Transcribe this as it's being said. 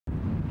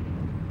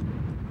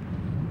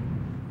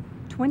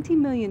20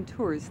 million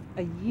tourists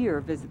a year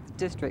visit the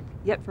district,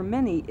 yet for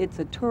many, it's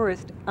a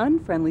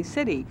tourist-unfriendly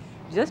city.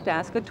 Just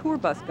ask a tour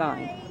bus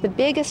guide. The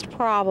biggest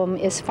problem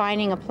is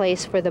finding a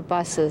place for the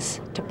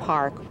buses to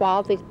park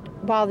while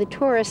the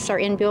tourists are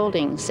in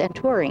buildings and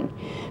touring,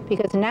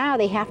 because now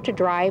they have to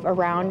drive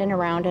around and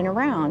around and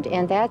around,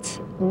 and that's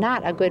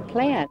not a good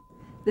plan.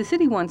 The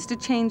city wants to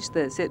change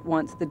this. It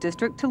wants the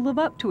district to live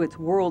up to its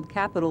world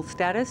capital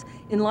status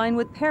in line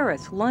with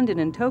Paris, London,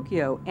 and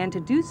Tokyo, and to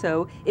do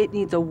so, it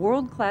needs a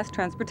world-class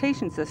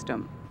transportation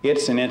system.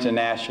 It's an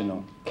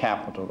international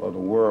capital of the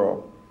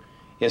world.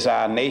 It's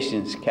our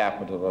nation's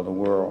capital of the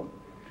world.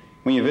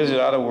 When you visit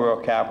other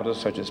world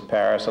capitals such as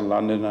Paris or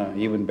London or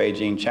even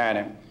Beijing,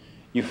 China,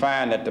 you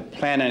find that the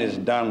planning is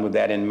done with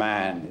that in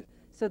mind.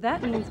 So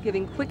that means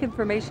giving quick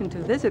information to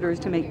visitors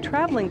to make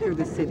traveling through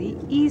the city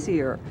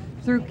easier,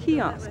 through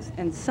kiosks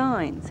and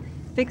signs,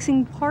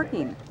 fixing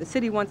parking. The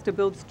city wants to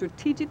build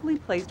strategically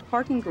placed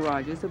parking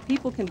garages so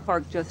people can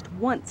park just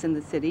once in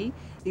the city.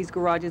 These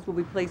garages will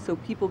be placed so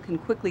people can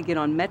quickly get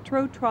on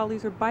metro,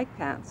 trolleys, or bike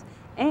paths,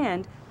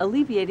 and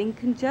alleviating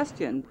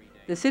congestion.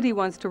 The city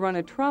wants to run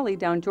a trolley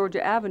down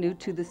Georgia Avenue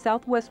to the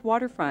southwest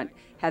waterfront,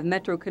 have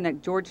Metro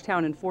connect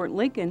Georgetown and Fort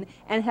Lincoln,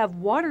 and have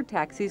water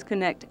taxis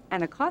connect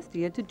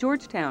Anacostia to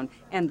Georgetown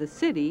and the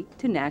city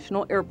to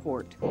National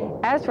Airport.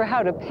 As for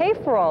how to pay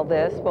for all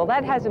this, well,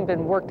 that hasn't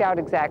been worked out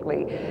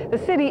exactly.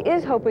 The city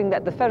is hoping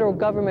that the federal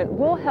government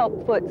will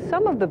help foot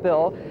some of the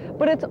bill,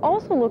 but it's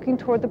also looking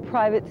toward the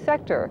private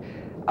sector.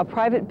 A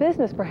private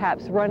business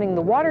perhaps running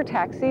the water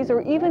taxis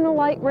or even a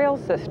light rail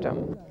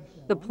system.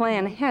 The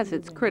plan has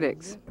its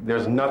critics.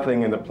 There's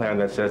nothing in the plan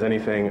that says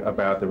anything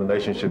about the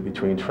relationship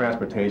between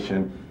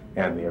transportation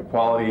and the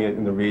equality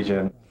in the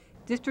region.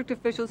 District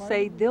officials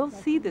say they'll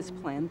see this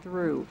plan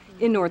through.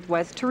 In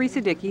Northwest,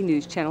 Teresa Dickey,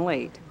 News Channel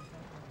 8.